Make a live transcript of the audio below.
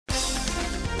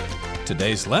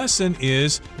Today's lesson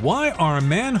is Why Are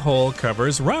Manhole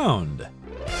Covers Round?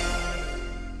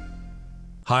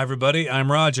 Hi everybody,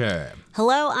 I'm Roger.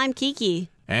 Hello, I'm Kiki.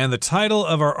 And the title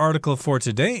of our article for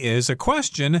today is a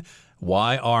question,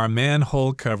 Why are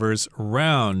manhole covers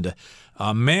round?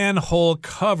 A manhole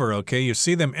cover, okay? You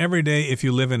see them every day if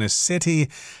you live in a city.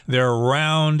 They're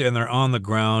round and they're on the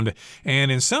ground.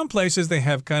 And in some places, they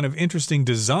have kind of interesting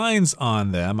designs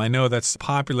on them. I know that's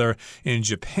popular in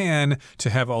Japan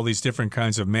to have all these different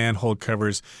kinds of manhole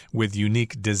covers with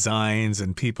unique designs,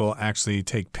 and people actually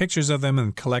take pictures of them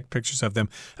and collect pictures of them.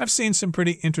 I've seen some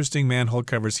pretty interesting manhole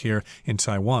covers here in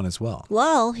Taiwan as well.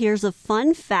 Well, here's a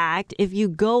fun fact. If you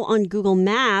go on Google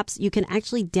Maps, you can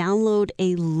actually download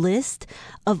a list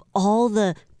of all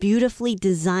the beautifully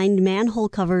designed manhole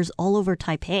covers all over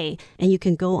Taipei, and you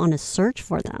can go on a search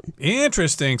for them.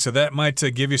 Interesting. So that might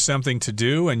give you something to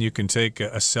do, and you can take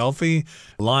a selfie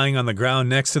lying on the ground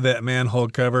next to that manhole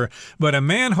cover. But a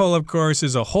manhole, of course,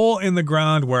 is a hole in the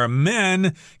ground where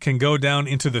men can go down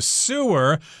into the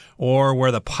sewer or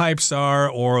where the pipes are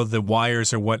or the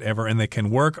wires or whatever, and they can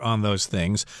work on those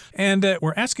things. And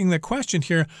we're asking the question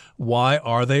here, why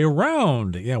are they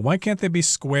round? Yeah, why can't they be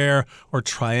square or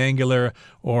triangular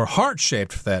or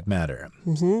heart-shaped for that matter?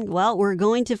 Well, we're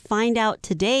going to find out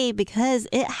today because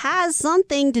it has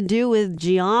something to do with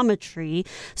geometry.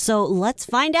 So let's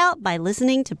find out by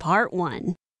listening to part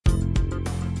 1.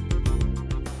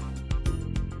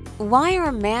 Why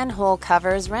are manhole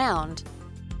covers round?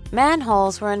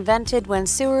 Manholes were invented when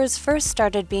sewers first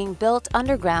started being built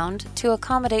underground to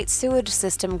accommodate sewage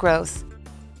system growth.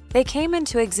 They came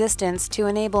into existence to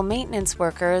enable maintenance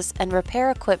workers and repair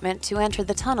equipment to enter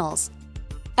the tunnels.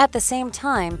 At the same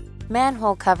time,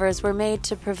 manhole covers were made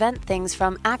to prevent things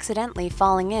from accidentally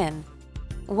falling in.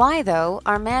 Why, though,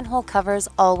 are manhole covers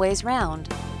always round?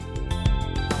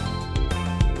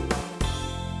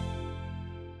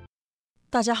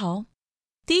 大家好，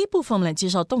第一部分我们来介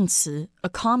绍动词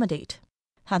accommodate，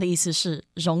 它的意思是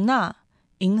容纳、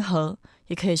迎合，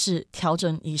也可以是调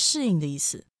整以适应的意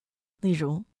思。例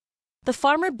如 The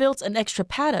farmer built an extra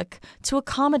paddock to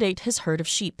accommodate his herd of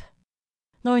sheep.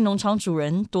 那位农场主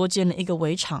人多建了一个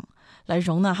围场来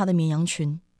容纳他的绵羊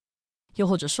群。又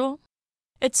或者说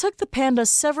It took the panda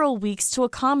several weeks to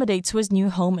accommodate to his new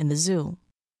home in the zoo.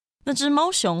 那只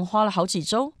猫熊花了好几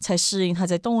周才适应它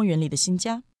在动物园里的新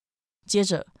家。接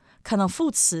着看到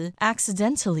副词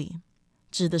accidentally，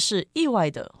 指的是意外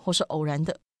的或是偶然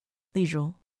的。例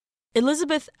如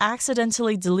Elizabeth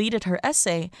accidentally deleted her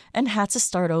essay and had to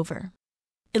start over.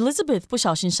 Elizabeth 不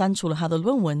小心删除了她的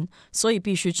论文，所以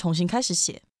必须重新开始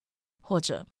写。或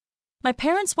者 My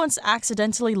parents once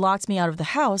accidentally locked me out of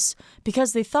the house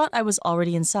because they thought I was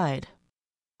already inside.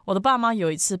 我的爸妈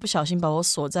有一次不小心把我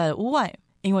锁在了屋外，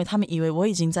因为他们以为我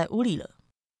已经在屋里了。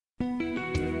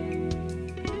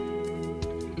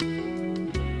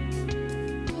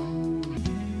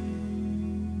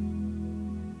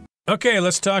Okay,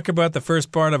 let's talk about the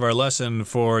first part of our lesson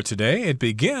for today. It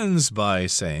begins by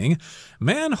saying,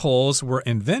 manholes were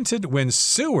invented when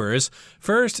sewers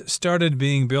first started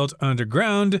being built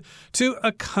underground to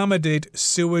accommodate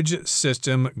sewage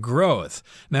system growth.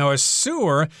 Now, a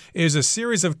sewer is a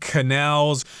series of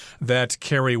canals that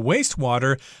carry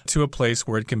wastewater to a place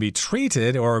where it can be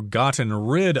treated or gotten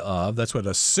rid of. That's what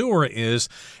a sewer is.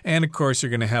 And, of course,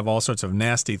 you're going to have all sorts of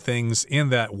nasty things in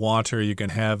that water. You can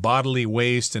have bodily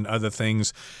waste and other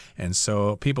things. And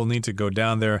so people need to go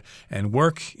down there and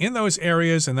work in those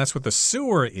areas, and that's what the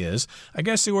sewer is. I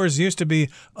guess sewers used to be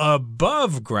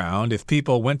above ground. If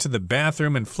people went to the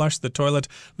bathroom and flushed the toilet,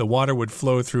 the water would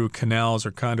flow through canals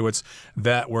or conduits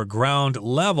that were ground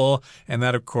level, and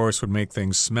that, of course, would make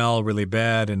things smell really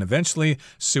bad. And eventually,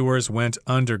 sewers went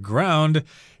underground.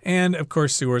 And, of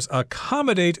course, sewers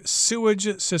accommodate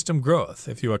sewage system growth.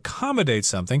 If you accommodate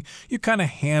something, you kind of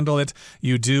handle it.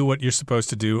 You do what you're supposed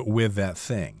to do with that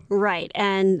thing. Right.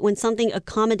 And when something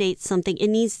accommodates something, it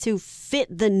needs to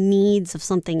fit the needs of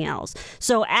something else.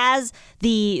 So as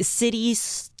the cities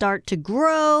start to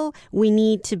grow, we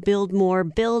need to build more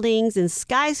buildings and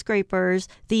skyscrapers.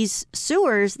 These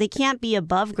sewers, they can't be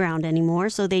above ground anymore,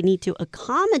 so they need to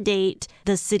accommodate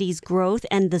the city's growth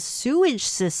and the sewage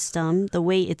system, the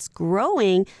way it's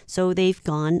growing, so they've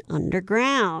gone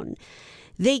underground.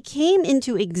 They came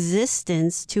into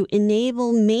existence to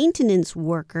enable maintenance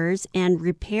workers and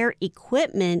repair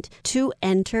equipment to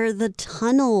enter the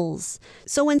tunnels.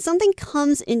 So when something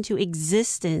comes into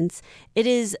existence, it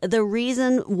is the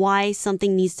reason why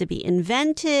something needs to be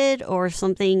invented or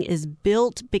something is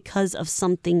built because of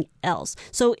something else.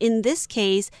 So in this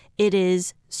case, it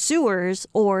is sewers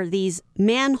or these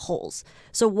manholes.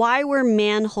 So why were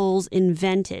manholes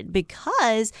invented?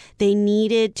 Because they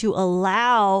needed to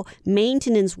allow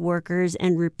maintenance workers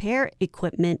and repair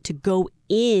equipment to go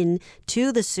in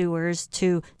to the sewers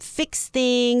to fix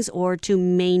things or to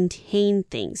maintain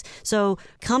things. So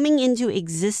coming into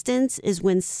existence is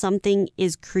when something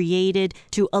is created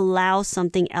to allow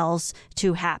something else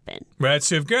to happen. Right,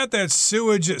 so you've got that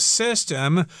sewage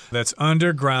system that's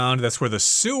underground. That's where the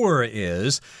sewer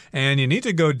is. And you need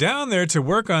to go down there to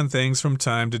work on things from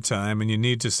time to time. And you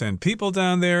need to send people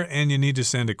down there and you need to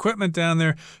send equipment down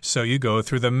there. So you go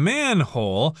through the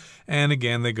manhole. And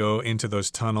again, they go into those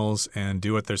tunnels and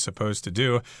do what they're supposed to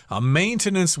do. A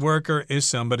maintenance worker is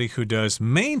somebody who does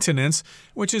maintenance,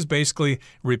 which is basically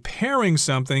repairing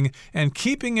something and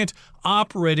keeping it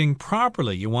operating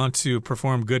properly. You want to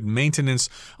perform good maintenance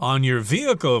on your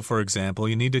vehicle, for example.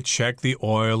 You need to check the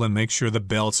oil and make sure the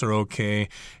belts are okay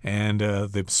and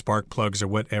the spark plugs or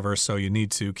whatever. So you need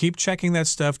to keep checking that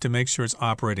stuff to make sure it's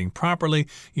operating properly.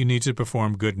 You need to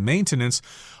perform good maintenance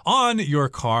on your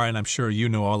car. And I'm sure you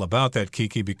know all about that,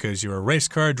 Kiki, because you're a race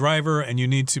car driver and you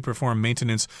need to perform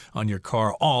maintenance on your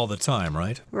car all the time,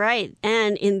 right? Right.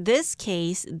 And in this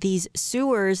case, these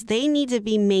sewers, they need to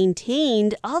be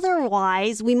maintained. Otherwise,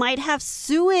 we might have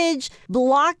sewage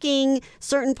blocking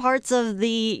certain parts of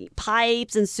the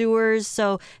pipes and sewers.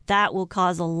 So that will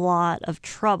cause a lot of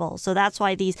trouble. So that's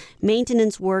why these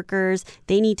maintenance workers,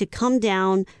 they need to come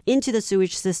down into the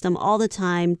sewage system all the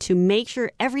time to make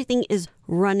sure everything is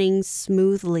running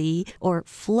smoothly or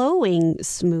flowing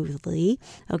smoothly.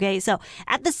 Okay, so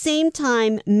at the same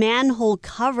time, manhole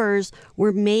covers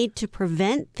were made to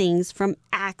prevent things from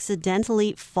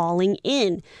accidentally falling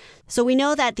in. So we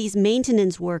know that these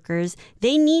maintenance workers,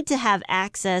 they need to have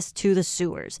access to the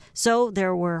sewers. So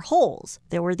there were holes.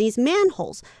 There were these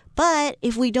manholes. But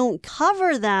if we don't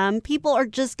cover them, people are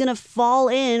just going to fall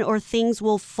in or things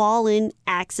will fall in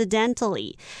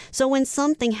accidentally. So when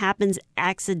something happens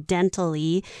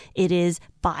accidentally, it is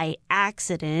by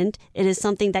accident. It is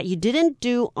something that you didn't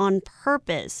do on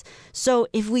purpose. So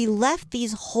if we left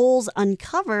these holes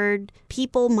uncovered,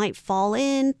 people might fall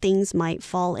in, things might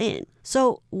fall in.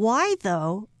 So why,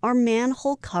 though, are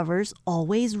manhole covers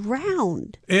always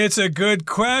round? It's a good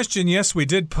question. Yes, we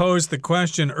did pose the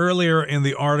question earlier in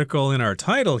the article in our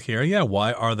title here. Yeah,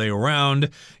 why are they round?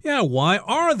 Yeah, why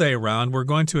are they round? We're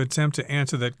going to attempt to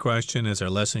answer that question as our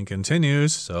lesson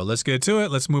continues. So let's get to it.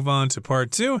 Let's move on to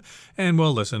part 2, and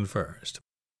we'll listen first.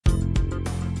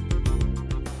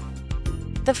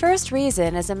 The first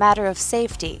reason is a matter of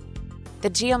safety. The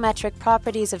geometric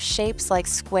properties of shapes like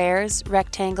squares,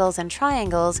 rectangles, and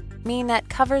triangles mean that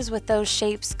covers with those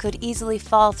shapes could easily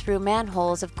fall through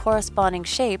manholes of corresponding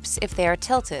shapes if they are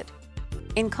tilted.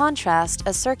 In contrast,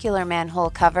 a circular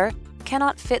manhole cover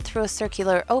cannot fit through a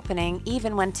circular opening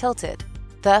even when tilted,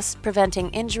 thus preventing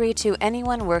injury to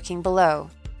anyone working below.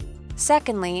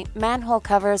 Secondly, manhole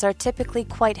covers are typically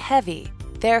quite heavy.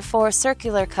 Therefore,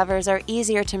 circular covers are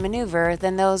easier to maneuver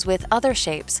than those with other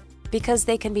shapes, because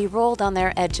they can be rolled on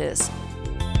their edges.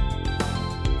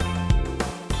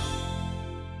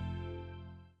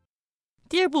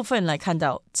 第二部分来看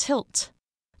到 tilt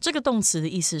这个动词的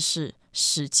意思是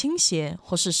使倾斜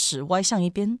或是使歪向一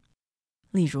边。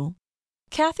例如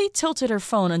Kathy tilted her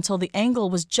phone until the angle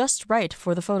was just right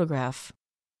for the photograph.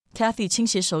 Kathy 倾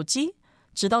斜手机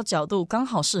直到角度刚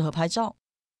好适合拍照。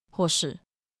或是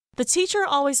The teacher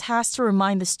always has to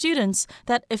remind the students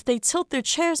that if they tilt their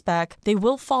chairs back, they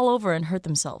will fall over and hurt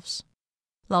themselves.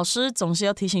 老师总是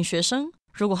要提醒学生，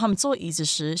如果他们坐椅子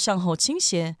时向后倾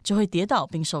斜，就会跌倒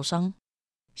并受伤。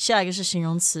下一个是形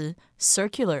容词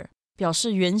circular， 表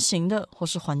示圆形的或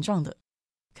是环状的。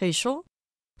可以说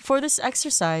For this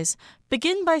exercise,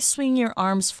 begin by swinging your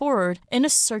arms forward in a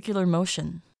circular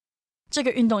motion. 这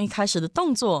个运动一开始的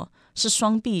动作是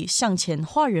双臂向前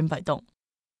画圆摆动。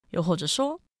又或者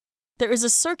说There is a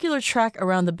circular track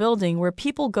around the building where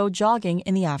people go jogging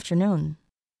in the afternoon.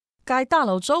 该大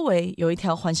楼周围有一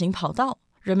条环形跑道，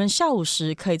人们下午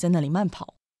时可以在那里慢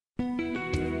跑。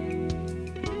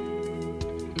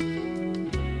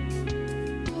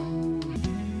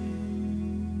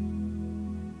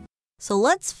So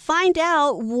let's find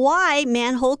out why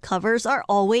manhole covers are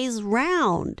always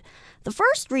round. The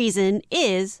first reason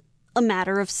is a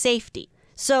matter of safety.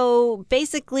 So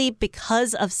basically,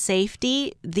 because of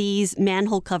safety, these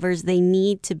manhole covers, they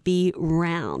need to be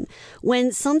round.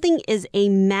 When something is a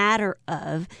matter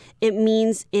of, it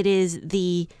means it is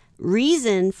the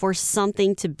reason for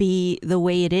something to be the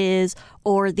way it is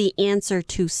or the answer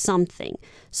to something.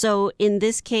 So in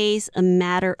this case, a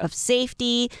matter of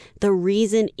safety, the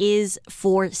reason is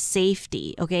for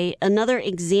safety, okay? Another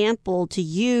example to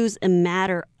use a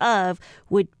matter of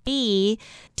would be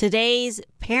today's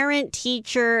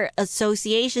parent-teacher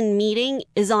association meeting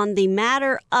is on the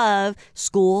matter of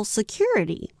school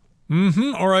security.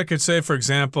 Or I could say, for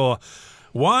example,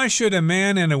 why should a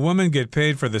man and a woman get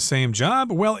paid for the same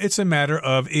job? Well, it's a matter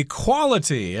of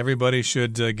equality. Everybody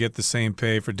should get the same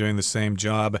pay for doing the same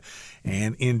job.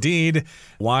 And indeed,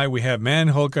 why we have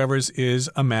manhole covers is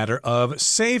a matter of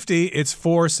safety. It's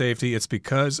for safety. It's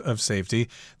because of safety.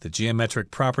 The geometric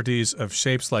properties of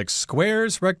shapes like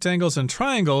squares, rectangles, and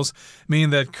triangles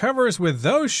mean that covers with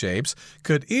those shapes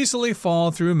could easily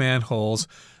fall through manholes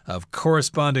of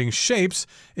corresponding shapes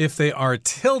if they are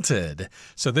tilted.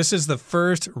 So this is the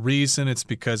first reason. It's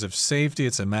because of safety.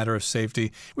 It's a matter of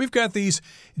safety. We've got these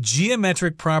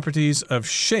geometric properties of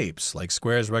shapes like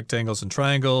squares, rectangles, and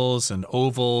triangles, and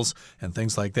ovals, and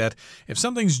things like that. If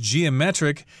something's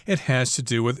geometric, it has to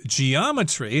do with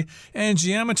geometry. And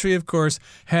geometry, of course,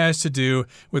 has to do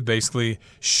with basically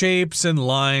shapes and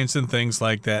lines and things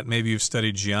like that. Maybe you've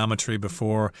studied geometry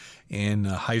before in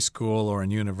high school or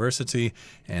in university,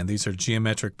 and these are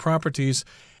geometric properties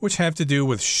which have to do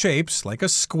with shapes, like a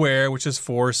square, which is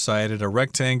four-sided, a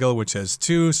rectangle, which has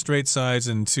two straight sides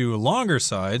and two longer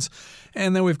sides,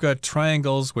 and then we've got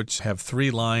triangles, which have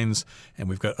three lines, and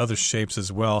we've got other shapes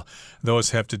as well.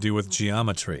 Those have to do with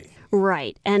geometry.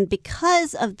 Right, and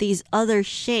because of these other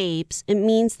shapes, it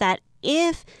means that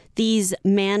if these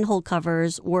manhole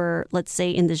covers were, let's say,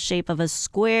 in the shape of a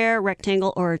square,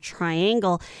 rectangle, or a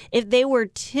triangle, if they were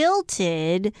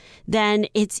tilted, then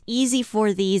it's easy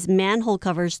for these manhole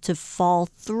covers to fall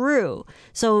through.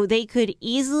 So they could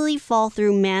easily fall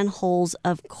through manholes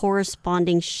of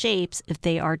corresponding shapes if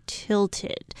they are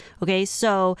tilted. Okay,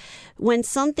 so when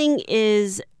something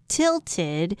is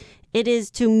tilted, it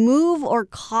is to move or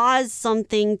cause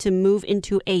something to move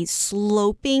into a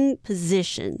sloping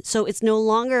position. So it's no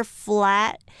longer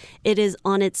flat. It is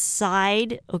on its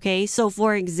side. Okay. So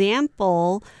for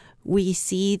example, we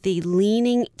see the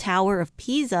Leaning Tower of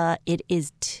Pisa. It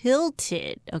is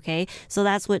tilted. Okay. So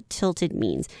that's what tilted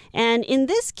means. And in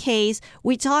this case,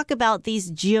 we talk about these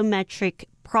geometric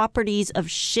properties of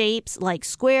shapes like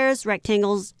squares,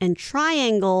 rectangles, and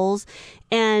triangles.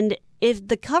 And if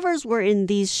the covers were in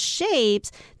these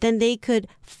shapes, then they could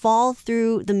fall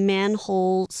through the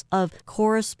manholes of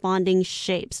corresponding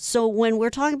shapes. So when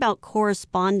we're talking about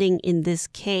corresponding in this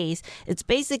case, it's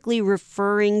basically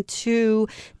referring to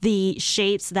the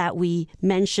shapes that we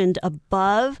mentioned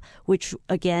above, which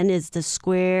again is the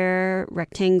square,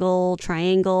 rectangle,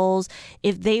 triangles.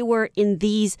 If they were in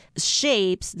these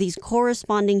shapes, these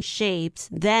corresponding shapes,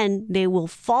 then they will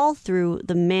fall through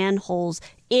the manholes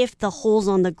if the holes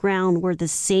on the ground were the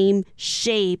same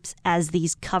shapes as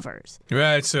these covers.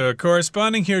 Right, so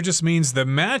corresponding here just means the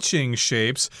matching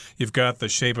shapes. You've got the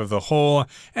shape of the hole,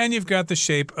 and you've got the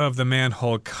shape of the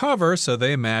manhole cover, so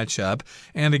they match up.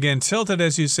 And again, tilted,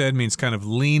 as you said, means kind of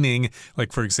leaning.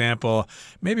 Like, for example,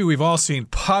 maybe we've all seen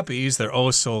puppies. They're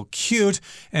oh so cute,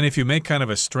 and if you make kind of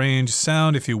a strange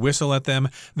sound, if you whistle at them,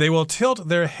 they will tilt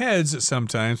their heads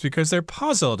sometimes because they're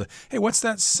puzzled. Hey, what's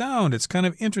that sound? It's kind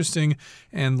of interesting.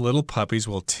 And little puppies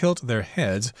will tilt their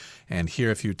heads. And here,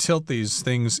 if you tilt these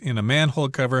things in a manhole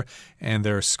cover and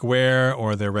they're square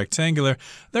or they're rectangular,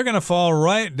 they're going to fall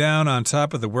right down on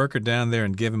top of the worker down there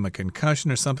and give him a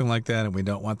concussion or something like that. And we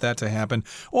don't want that to happen.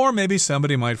 Or maybe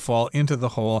somebody might fall into the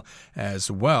hole as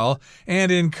well.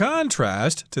 And in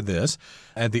contrast to this,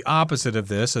 at the opposite of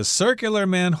this, a circular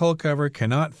manhole cover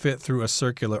cannot fit through a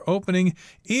circular opening,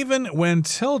 even when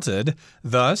tilted.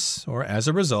 Thus, or as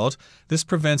a result, this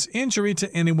prevents injury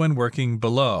to anyone working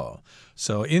below.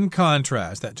 So in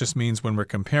contrast, that just means when we're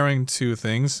comparing two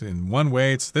things, in one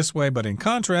way it's this way, but in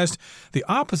contrast, the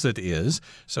opposite is.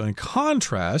 So in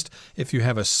contrast, if you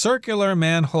have a circular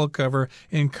manhole cover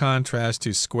in contrast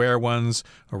to square ones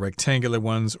or rectangular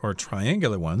ones or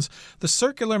triangular ones, the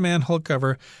circular manhole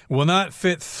cover will not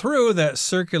fit through that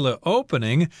circular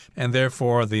opening, and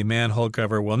therefore the manhole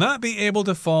cover will not be able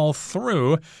to fall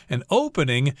through. An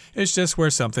opening is just where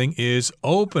something is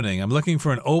opening. I'm looking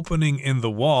for an opening in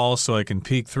the wall so I can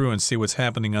peek through and see what's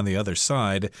happening on the other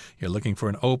side. You're looking for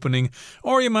an opening,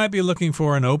 or you might be looking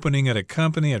for an opening at a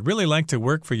company. I'd really like to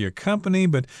work for your company,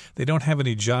 but they don't have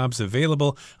any jobs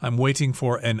available. I'm waiting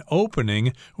for an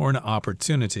opening or an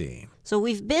opportunity. So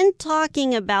we've been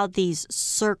talking about these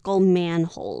circle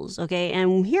manholes, okay?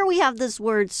 And here we have this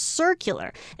word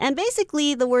circular. And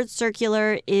basically the word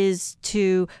circular is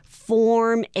to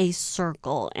form a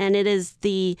circle. And it is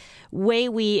the way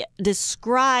we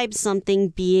describe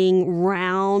something being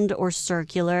round or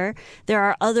circular. There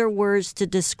are other words to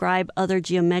describe other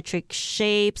geometric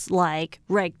shapes like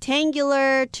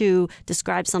rectangular to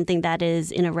describe something that is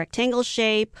in a rectangle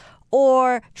shape,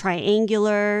 or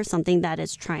triangular, something that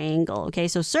is triangle. Okay,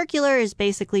 so circular is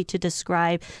basically to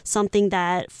describe something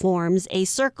that forms a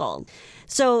circle.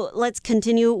 So let's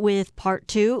continue with part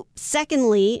 2.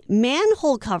 Secondly,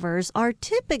 manhole covers are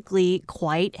typically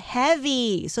quite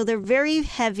heavy. So they're very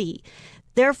heavy.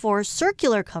 Therefore,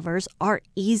 circular covers are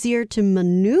easier to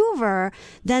maneuver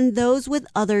than those with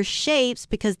other shapes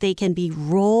because they can be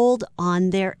rolled on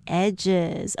their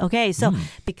edges. Okay, so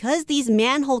because these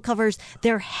manhole covers,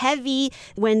 they're heavy,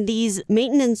 when these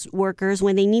maintenance workers,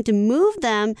 when they need to move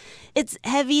them, it's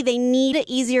heavy. They need an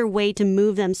easier way to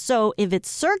move them. So if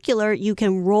it's circular, you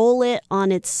can roll it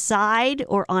on its side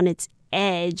or on its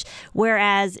edge,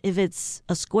 whereas if it's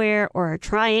a square or a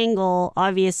triangle,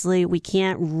 obviously we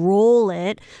can't roll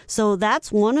it. So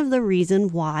that's one of the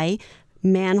reasons why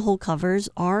manhole covers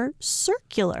are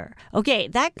circular. Okay,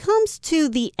 that comes to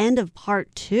the end of part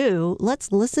 2.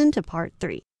 Let's listen to part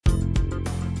 3.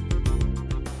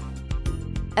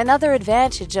 Another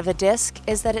advantage of a disc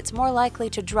is that it's more likely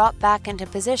to drop back into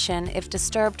position if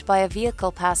disturbed by a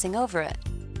vehicle passing over it.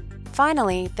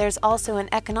 Finally, there's also an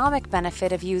economic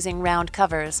benefit of using round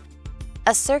covers.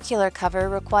 A circular cover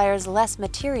requires less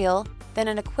material than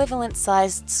an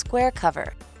equivalent-sized square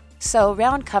cover, so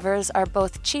round covers are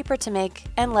both cheaper to make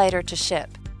and lighter to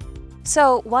ship.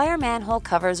 So, why are manhole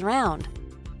covers round?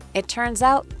 It turns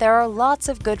out there are lots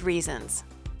of good reasons.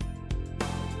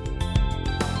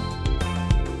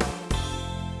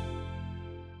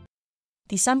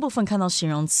第三部分看到形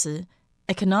容词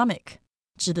economic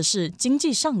指的是经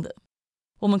济上的。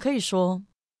我们可以说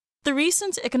The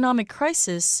recent economic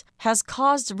crisis has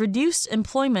caused reduced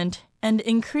employment and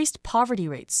increased poverty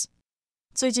rates.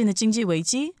 最近的经济危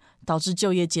机导致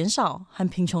就业减少和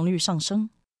贫穷率上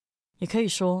升。也可以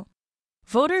说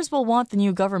Voters will want the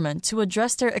new government to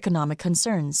address their economic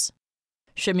concerns.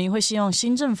 选民会希望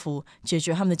新政府解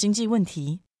决他们的经济问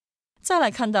题。再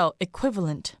来看到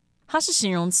equivalent， 它是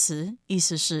形容词，意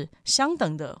思是相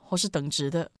等的或是等值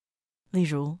的。例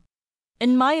如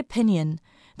In my opinion,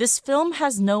 this film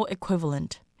has no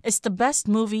equivalent. It's the best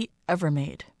movie ever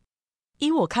made.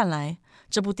 依我看来，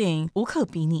这部电影无可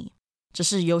比拟，这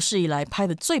是有史以来拍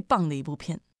的最棒的一部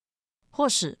片。或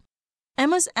是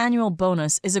Emma's annual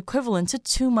bonus is equivalent to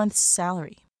 2 months'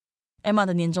 salary. Emma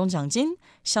的年终奖金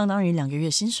相当于2个月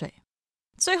薪水。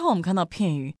最后我们看到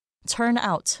片语 turn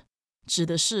out， 指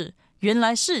的是原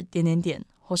来是……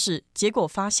或是结果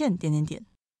发现……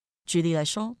举例来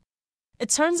说It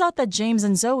turns out that James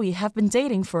and Zoe have been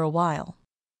dating for a while.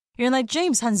 原来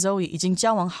James 和 Zoe 已经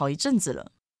交往好一阵子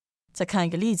了。再看一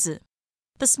个例子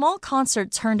The small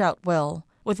concert turned out well,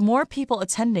 with more people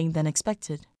attending than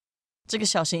expected. 这个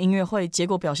小型音乐会结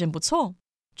果表现不错，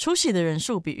出席的人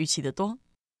数比预期的多。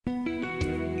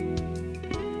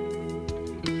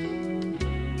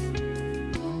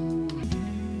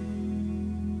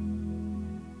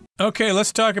Okay,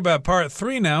 let's talk about part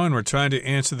 3 now, and we're trying to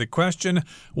answer the question,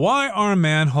 why are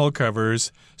manhole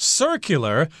covers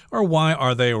circular, or why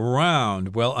are they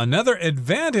round? Well, another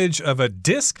advantage of a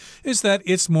disc is that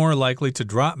it's more likely to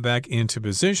drop back into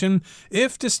position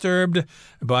if disturbed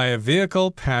by a vehicle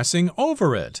passing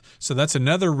over it. So that's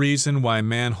another reason why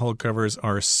manhole covers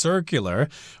are circular,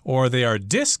 or they are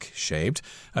disc-shaped.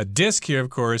 A disc here, of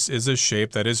course, is a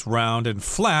shape that is round and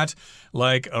flat,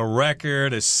 like a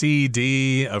record, a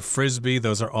CD, a frisbee.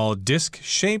 Those are all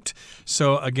disc-shaped.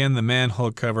 So again, the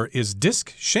manhole cover is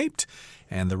disc-shaped.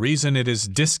 And the reason it is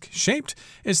disc-shaped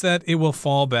is that it will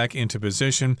fall back into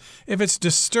position if it's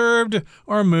disturbed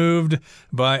or moved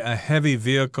by a heavy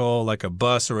vehicle like a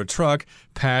bus or a truck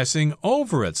passing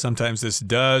over it. Sometimes this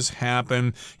does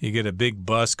happen. You get a big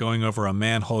bus going over a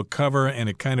manhole cover and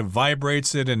it kind of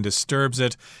vibrates it and disturbs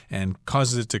it and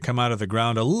causes it to come out of the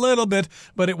ground a little bit,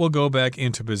 but it will go back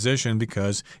into position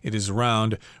because it is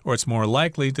round, or it's more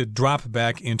likely to drop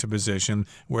back into position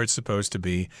where it's supposed to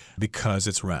be because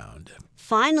it's round.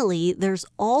 Finally, there's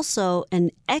also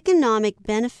an economic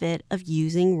benefit of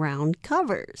using round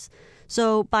covers.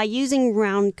 So by using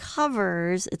round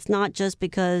covers, it's not just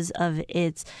because of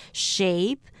its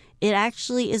shape. It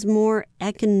actually is more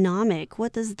economic.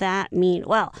 What does that mean?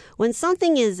 Well, when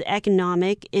something is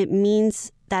economic, it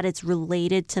means that it's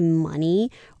related to money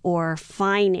or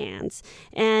finance.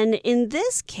 And in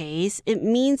this case, it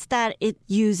means that it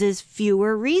uses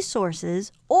fewer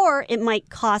resources, or it might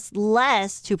cost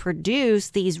less to produce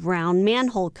these round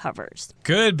manhole covers.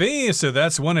 Could be. So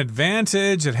that's one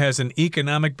advantage. It has an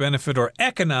economic benefit or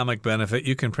economic benefit.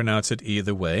 You can pronounce it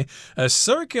either way. A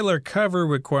circular cover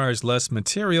requires less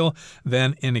material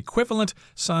than an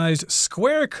equivalent-sized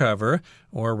square cover,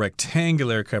 or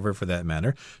rectangular cover for that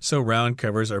matter. So round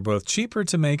covers are both cheaper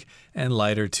to make and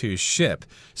lighter to ship.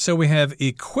 So we have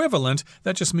equivalent.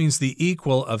 That just means the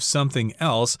equal of something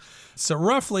else. So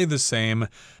roughly the same,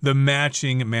 the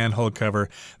matching manhole cover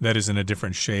that is in a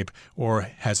different shape or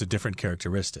has a different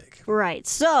characteristic. Right.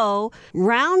 So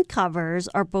round covers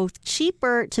are both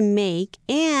cheaper to make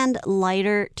and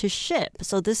lighter to ship.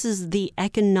 So this is the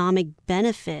economic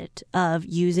benefit of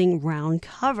using round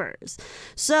covers.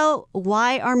 So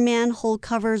why are manhole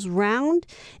covers round?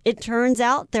 It turns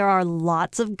out there are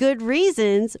lots of good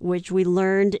reasons, which we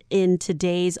learned in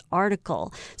today's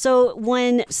article. So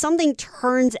when something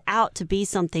turns out to be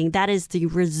something, that is the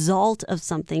result of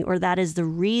something, or that is the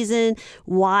reason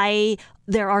why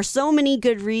there are so many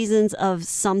good reasons of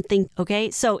something,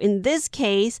 okay? So in this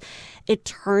case, it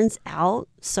turns out,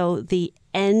 so the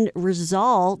end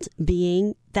result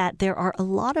being that there are a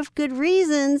lot of good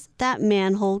reasons that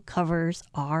manhole covers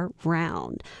are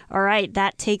round. All right,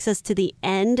 that takes us to the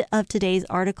end of today's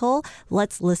article.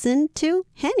 Let's listen to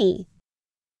Henny.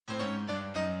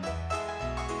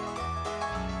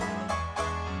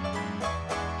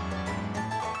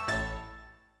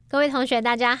 各位同学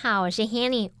大家好，我是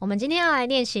Hanny。 我们今天要来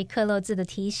练习克漏字的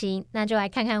题型，那就来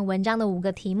看看文章的5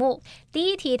个题目。第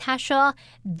一题他说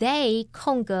They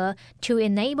空格 to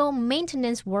enable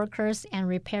maintenance workers and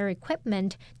repair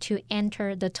equipment to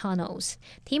enter the tunnels。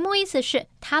 题目意思是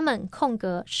他们空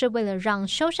格是为了让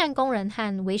修缮工人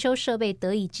和维修设备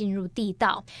得以进入地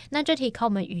道。那这题考我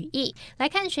们语义，来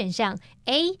看选项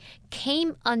A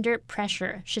came under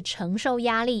pressure 是承受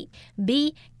压力，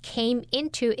 B came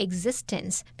into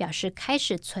existence 表示开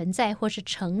始存在或是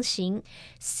成型，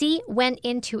 C went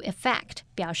into effect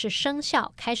表示生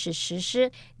效开始实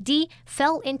施， D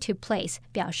fell into place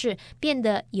表示变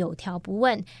得有条不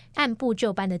紊按部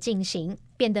就班的进行，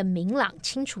变得明朗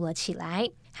清楚了起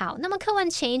来。好，那么课文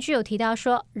前一句有提到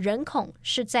说人孔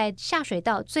是在下水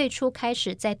道最初开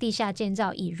始在地下建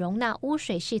造以容纳污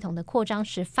水系统的扩张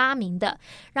时发明的，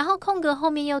然后空格后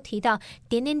面又提到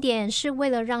点点点是为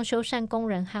了让修缮工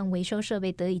人和维修设备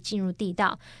得以进入地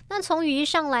道。那从语义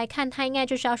上来看，它应该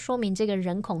就是要说明这个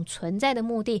人孔存在的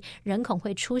目的，人孔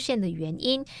会出现的原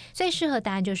因，最适合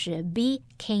答案就是 B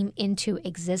came into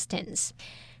existence。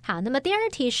 好，那么第二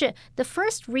题是 The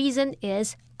first reason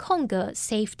is 空格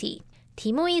safety，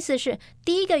题目意思是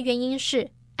第一个原因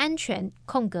是安全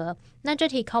空格，那这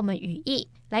题考我们语义，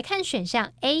来看选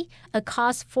项 A a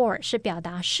cause for 是表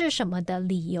达是什么的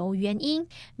理由原因，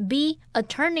 B a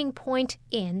turning point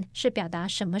in 是表达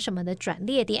什么什么的转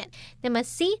捩点，那么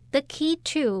C the key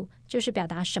to 就是表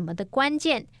达什么的关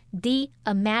键， D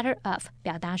a matter of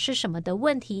表达是什么的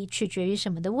问题，取决于什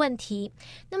么的问题。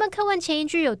那么课文前一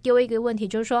句有丢一个问题，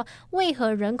就是说为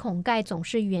何人孔盖总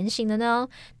是圆形的呢？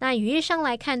那语义上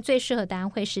来看，最适合答案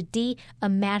会是 D a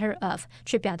matter of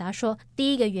去表达说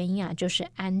第一个原因就是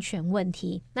安全问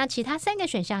题，那其他3个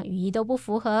选项语义都不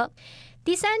符合。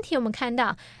第三题我们看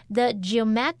到 The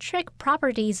geometric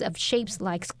properties of shapes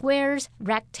like squares,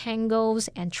 rectangles,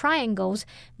 and triangles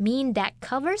mean that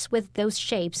covers with those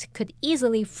shapes could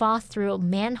easily fall through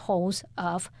manholes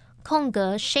of 空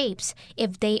格 shapes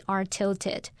if they are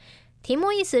tilted。 题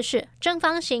目意思是正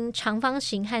方形、长方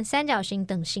形和三角形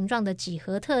等形状的几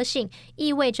何特性，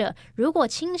意味着如果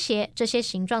倾斜，这些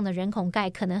形状的人孔盖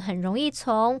可能很容易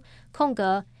从空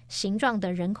格形状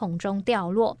的人孔中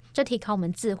掉落。这题考我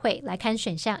们字汇，来看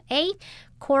选项 A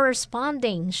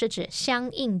corresponding 是指相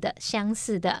应的、相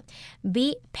似的，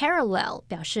 B parallel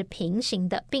表示平行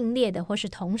的、并列的或是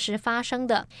同时发生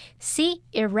的， C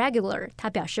irregular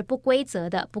它表示不规则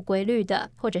的、不规律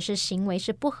的，或者是行为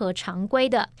是不合常规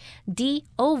的， D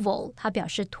oval 它表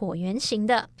示椭圆形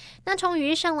的。那从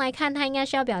语义上来看，它应该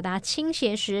是要表达倾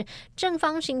斜时正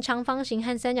方形、长方形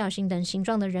和三角形等形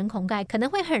状的人孔盖可能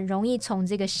会很容易从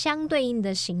这个相对应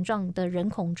的形状的人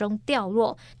孔中掉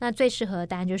落，那最适合的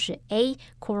答案就是 A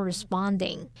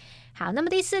corresponding。 好，那么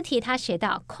第4题他写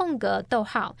到空格逗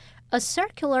号A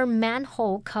circular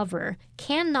manhole cover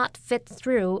cannot fit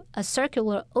through a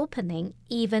circular opening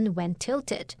even when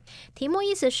tilted。 题目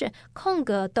意思是空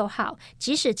格逗号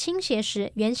即使倾斜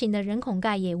时，圆形的人孔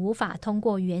盖也无法通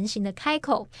过圆形的开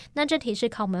口。那这题是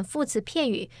考我们副词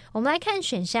片语，我们来看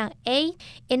选项 A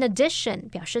in addition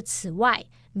表示此外，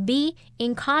 B.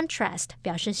 In contrast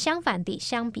表示相反地，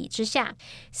相比之下。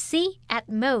C. At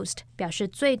most 表示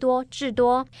最多至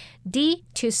多。D.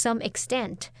 To some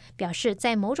extent 表示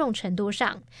在某种程度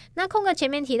上。那空格前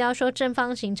面提到说，正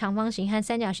方形、长方形和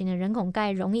三角形的人孔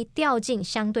盖容易掉进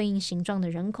相对应形状的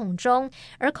人孔中，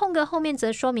而空格后面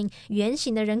则说明圆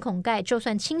形的人孔盖就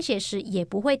算倾斜时也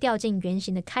不会掉进圆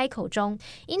形的开口中，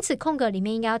因此空格里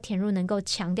面应该要填入能够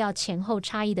强调前后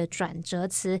差异的转折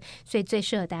词，所以最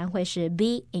适合答案会是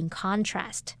B. In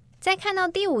contrast。再看到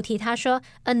第5题，他说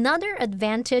Another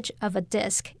advantage of a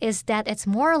disc is that it's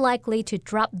more likely to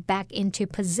drop back into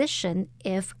position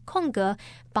if 空格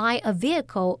by a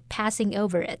vehicle passing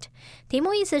over it。 题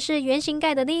目意思是圆形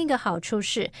盖的另一个好处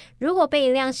是，如果被一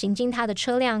辆行经它的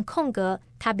车辆空格，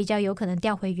它比较有可能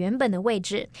调回原本的位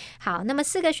置。好，那么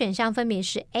4个选项分别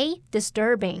是 A.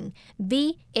 Disturbing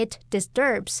B. It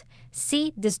disturbs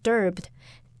C. Disturbed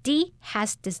D.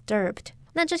 Has disturbed。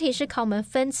那这题是考我们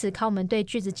分词，考我们对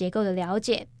句子结构的了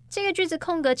解。这个句子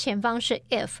空格前方是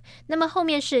if， 那么后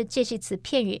面是介系词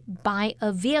片语 by a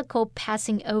vehicle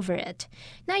passing over it。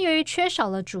 那由于缺少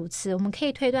了主词，我们可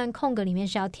以推断空格里面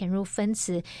是要填入分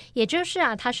词，也就是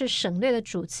它是省略了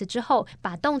主词之后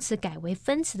把动词改为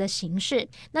分词的形式。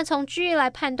那从句意来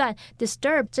判断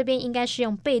disturb 这边应该是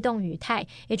用被动语态，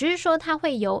也就是说它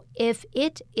会由 if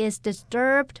it is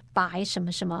disturbed by 什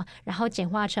么什么，然后简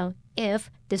化成 if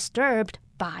disturbed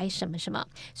by 什么什么，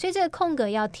所以这个空格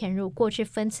要填入过去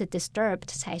分词 disturbed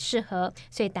才适合，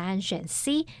所以答案选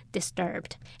C.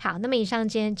 disturbed。 好，那么以上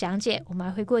今天讲解，我们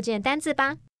来回顾今天的单字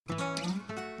吧。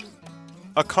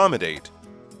 Accommodate.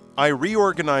 I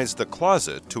reorganized the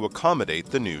closet to accommodate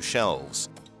the new shelves.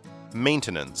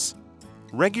 Maintenance.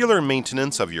 Regular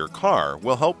maintenance of your car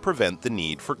will help prevent the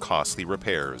need for costly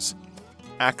repairs.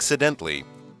 Accidentally.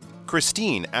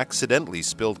 Christine accidentally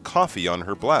spilled coffee on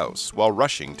her blouse while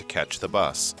rushing to catch the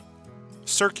bus.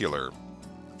 Circular.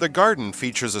 The garden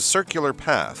features a circular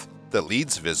path that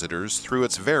leads visitors through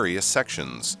its various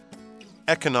sections.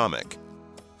 Economic.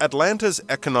 Atlanta's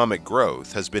economic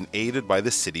growth has been aided by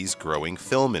the city's growing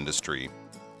film industry.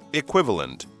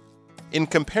 Equivalent. In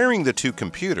comparing the two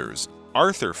computers,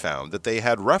 Arthur found that they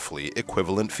had roughly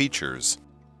equivalent features.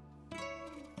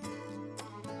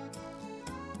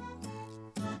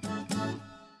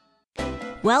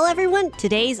 Well, everyone,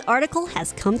 today's article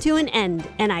has come to an end,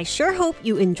 and I sure hope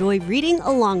you enjoy reading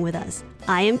along with us.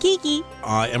 I am Kiki.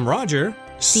 I am Roger.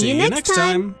 See you next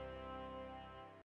time.